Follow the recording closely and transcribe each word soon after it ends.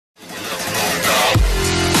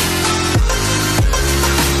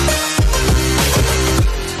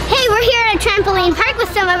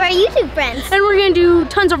YouTube friends. And we're gonna do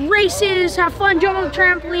tons of races, have fun, jump on the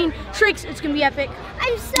trampoline, tricks. It's gonna be epic.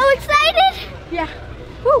 I'm so excited. Yeah.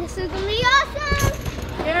 Woo. This is gonna be awesome.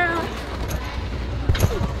 Yeah.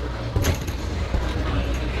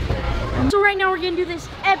 So right now we're gonna do this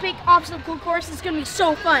epic obstacle course. It's gonna be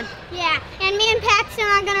so fun. Yeah, and me and Paxton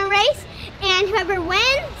are gonna race, and whoever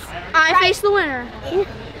wins, I face the winner.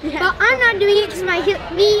 Yeah. But I'm not doing it because my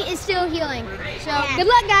knee is still healing. So good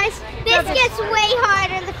luck, guys. This gets way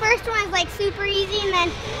harder. The first one is like super easy, and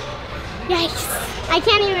then yikes, I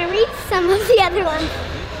can't even reach some of the other ones.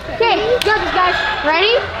 Okay, got this, guys.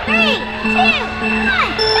 Ready? 3, 2,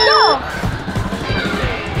 1, go!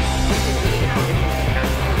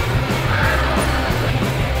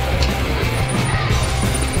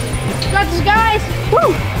 Got this, guys.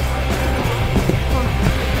 Woo!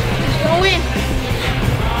 Let's go in.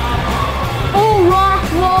 Oh, rock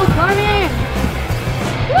wall coming.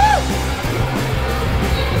 Woo!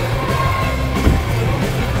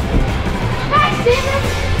 Hi, Stephen.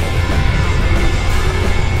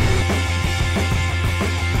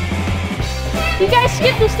 You guys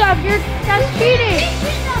skip this stuff. That's cheating.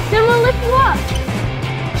 Then we'll lift you up.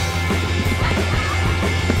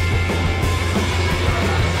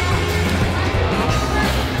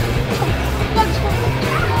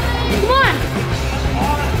 Come on!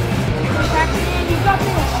 Paxton, you got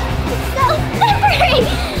this. It's so slippery!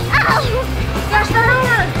 Ow! Gotta start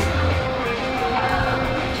over!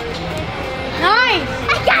 Nice!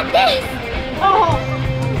 I got this! Oh!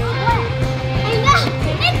 I know!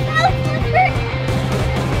 It's so slippery!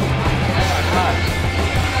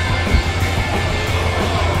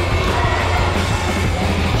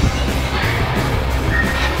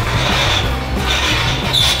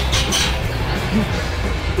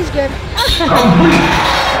 He's good.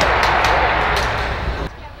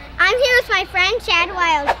 I'm here with my friend Chad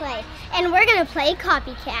Wildplay, and we're gonna play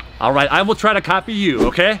copycat. All right, I will try to copy you,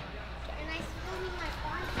 okay?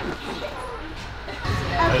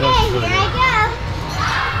 Okay, here I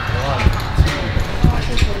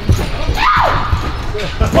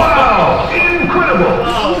go. Wow! Incredible!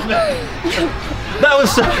 Oh, man. That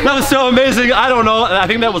was so amazing. I don't know. I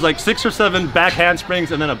think that was like 6 or 7 back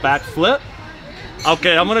handsprings and then a back flip.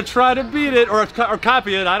 Okay, I'm gonna try to beat it or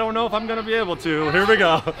copy it. I don't know if I'm gonna be able to. Here we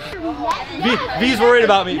go. V's worried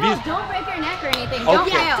about me. No, don't break your neck or anything. Okay. Don't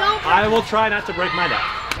fail. I will try not to break my neck.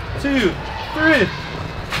 2, 3.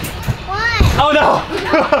 1, Oh no! 2.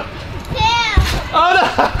 Oh no!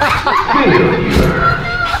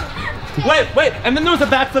 Wait, and then there was a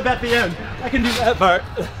backflip at the end. I can do that part.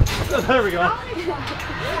 There we go.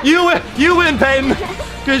 You win, Peyton.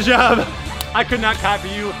 Good job. I could not copy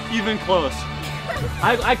you even close.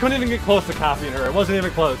 I couldn't even get close to copying her. It wasn't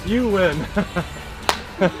even close. You win.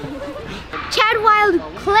 Chad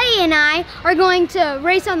Wildplay and I are going to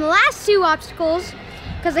race on the last 2 obstacles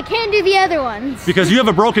because I can't do the other ones. Because you have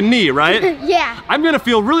a broken knee, right? Yeah. I'm gonna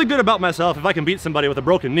feel really good about myself if I can beat somebody with a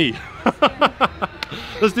broken knee.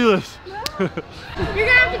 Let's do this. You're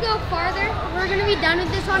gonna have to go farther. We're gonna be done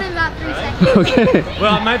with this one in about 3 seconds. Okay.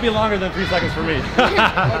 Well, it might be longer than 3 seconds for me.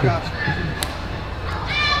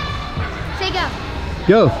 Say go.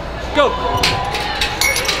 Go! Go!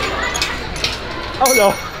 Oh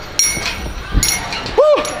no!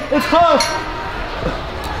 Woo! It's close!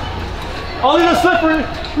 Oh, these are slippery!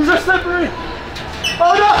 These are slippery!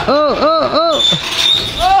 Oh no!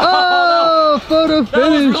 Oh, photo That was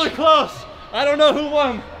finish! really close! I don't know who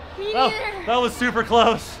won. That was super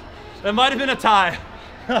close. It might have been a tie.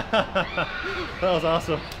 That was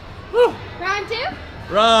awesome. Woo. Round 2.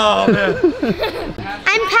 Oh, man.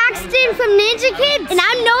 I'm Paxton from Ninja Kidz. And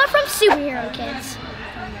I'm Noah from Superhero Kids.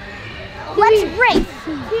 Let's race.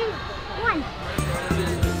 2, 1.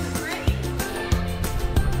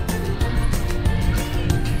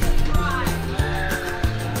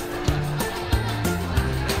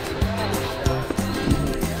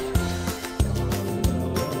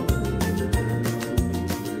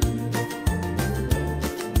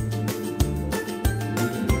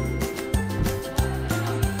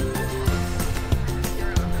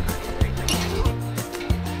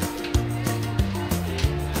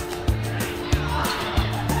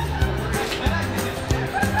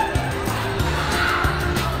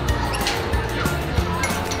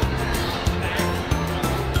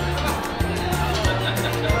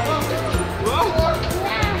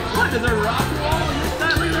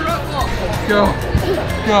 Go.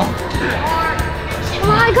 Go. Come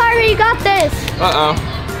on, Carter, you got this. Uh-oh.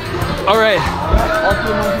 All right.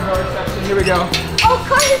 Here we go. Oh,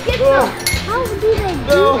 Carter, get some. How do they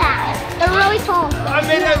do that? They're really tall. I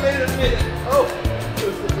made it. Oh.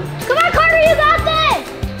 Come on, Carter, you got this.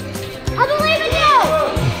 I believe in you.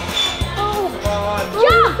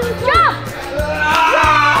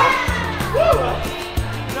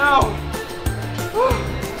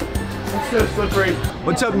 so slippery.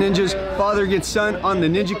 What's up, ninjas? Father gets son on the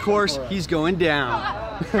ninja course. He's going down.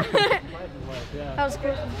 That was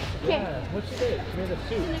cool. Okay.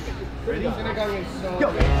 Ready? Go.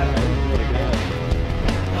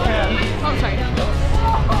 Oh,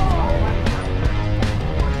 sorry.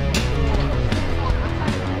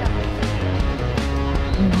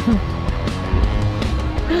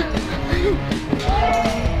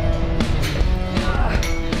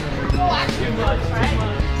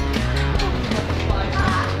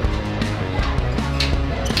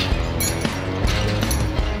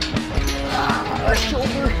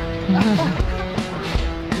 Shoulder.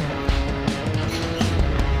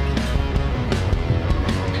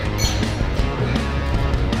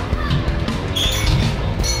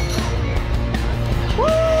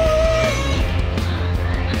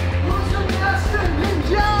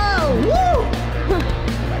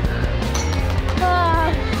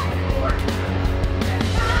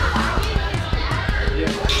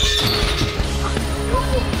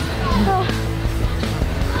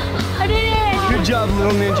 Good job,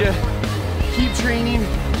 little ninja. Keep training,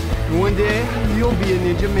 and one day you'll be a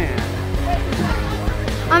ninja man.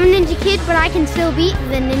 I'm a ninja kid, but I can still beat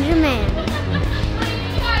the ninja man.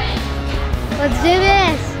 Let's do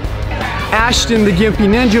this. Ashton, the gimpy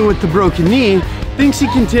ninja with the broken knee, thinks he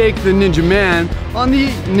can take the ninja man on the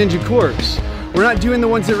ninja course. We're not doing the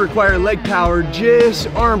ones that require leg power, just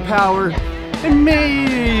arm power, and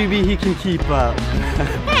maybe he can keep up.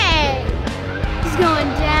 Hey, he's going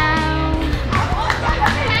down.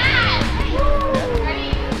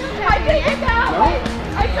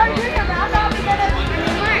 I started doing a round off and then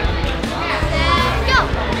Go.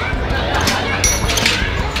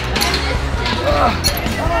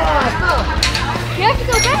 you have to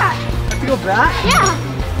go back. Have to go back? Yeah.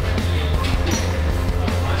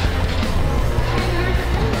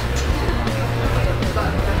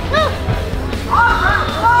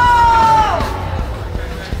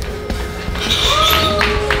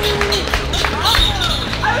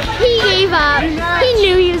 He gave up. Rematch. He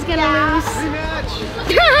knew he was gonna lose.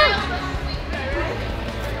 Rematch.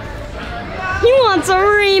 He wants a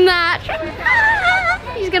rematch.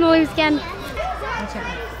 He's gonna lose again.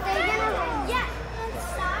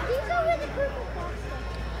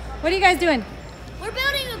 What are you guys doing? We're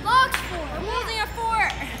building a box fort. We're building a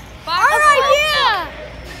fort. Our idea.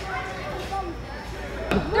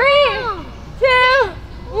 3, 2,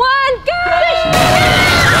 1, go!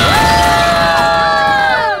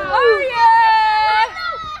 Oh yeah!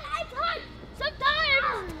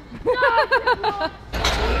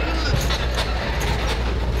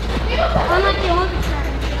 I'm not the Olympics.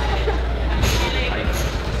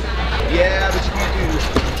 Yeah, but you can't do this.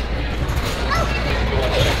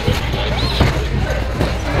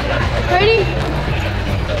 Ready?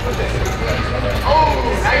 Oh,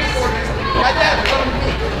 nice. Got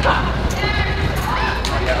that.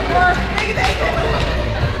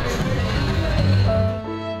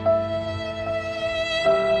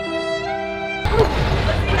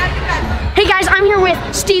 Hey guys, I'm here with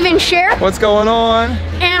Stephen Sharer, What's going on?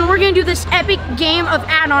 and we're gonna do this epic game of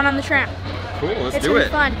add-on on the tramp. Cool, let's It's do gonna it.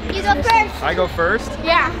 be fun. You go first. I go first?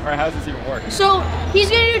 Yeah. Alright, how does this even work? So he's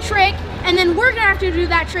gonna do a trick, and then we're gonna have to do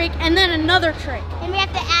that trick, and then another trick. And we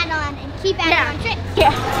have to add on and keep adding on tricks.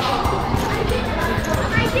 Yeah.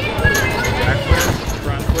 Back flip,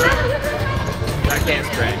 front flip, back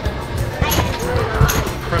handspring.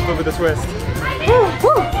 Front flip with a twist.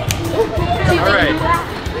 Alright,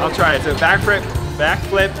 I'll try it. So back flip,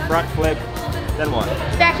 front flip, then what?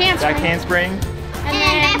 Back handspring. Back handspring, And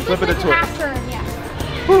then flip with a twist. half turn, yeah.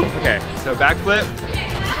 Okay, so back flip,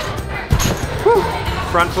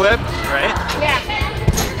 front flip, right? Yeah.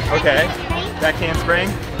 Okay, back handspring.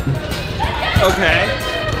 Okay,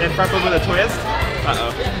 then front flip with a twist.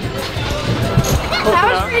 Uh-oh. Close That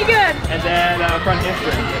was enough. pretty good. And then front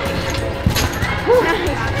handspring.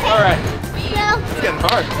 Alright, So it's getting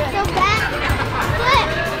hard. back flip.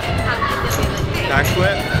 Back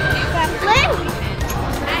flip, Flip.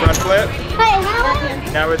 front flip. Wait,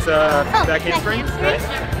 how? Now it's back back handspring, handspring.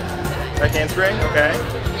 right? Back handspring, okay.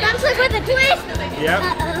 Front flip with a twist. Yep.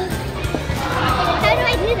 Uh-oh. How do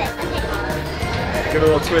I do this? Okay. Give a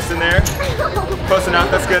little twist in there. Close enough,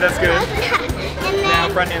 that's good, that's good. And then, Now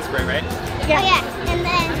front handspring, right? yeah. And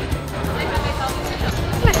then,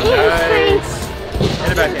 Nice.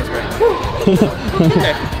 And a back handspring.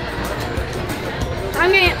 Okay.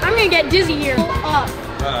 I'm gonna get dizzy here. Up.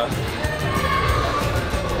 Uh-oh.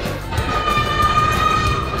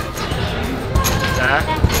 Back,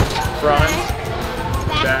 front,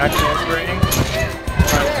 back handspring,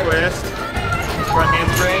 front twist, front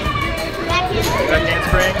handspring, back handspring. back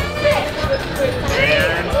handspring,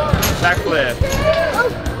 and Backflip.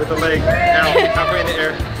 With the leg out, halfway in the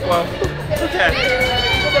air. Whoa. Okay.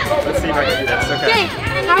 Let's see if I can do this. Okay. Okay,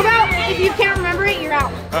 how about if you can't remember it, you're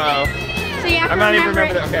out. Uh-oh. So you have to I'm not even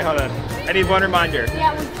remember remembering that. Okay, hold on. I need one reminder.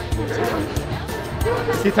 Yeah.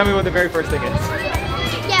 Can you tell me what the very first thing is?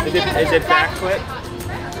 Yeah, we Is it backflip?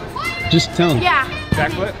 Just tell him. Yeah.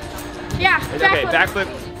 Backflip? Yeah. Okay, backflip,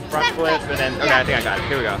 front flip, and then, okay, I think I got it.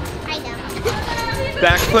 Here we go. I know.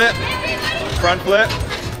 Backflip, front flip.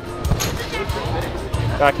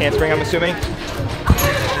 Back handspring, I'm assuming.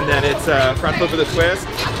 And then it's front flip with a twist.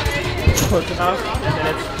 Close enough. And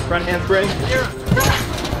then it's front handspring.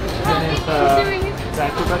 And then it's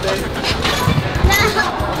backflip, I think.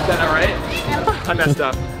 Is that not right? I messed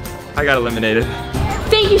up. I got eliminated.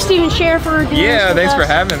 Thank you, Stephen Sharer, for doing Yeah, this with thanks us. for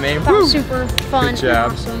having me. That was super fun. Good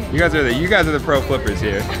job. And awesome. You guys are the pro flippers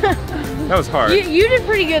here. That was hard. You did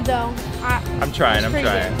pretty good though. I'm trying.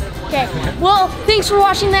 Okay. Well, thanks for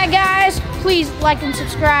watching that, guys. Please like and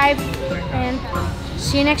subscribe, and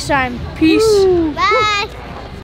see you next time. Peace. Bye.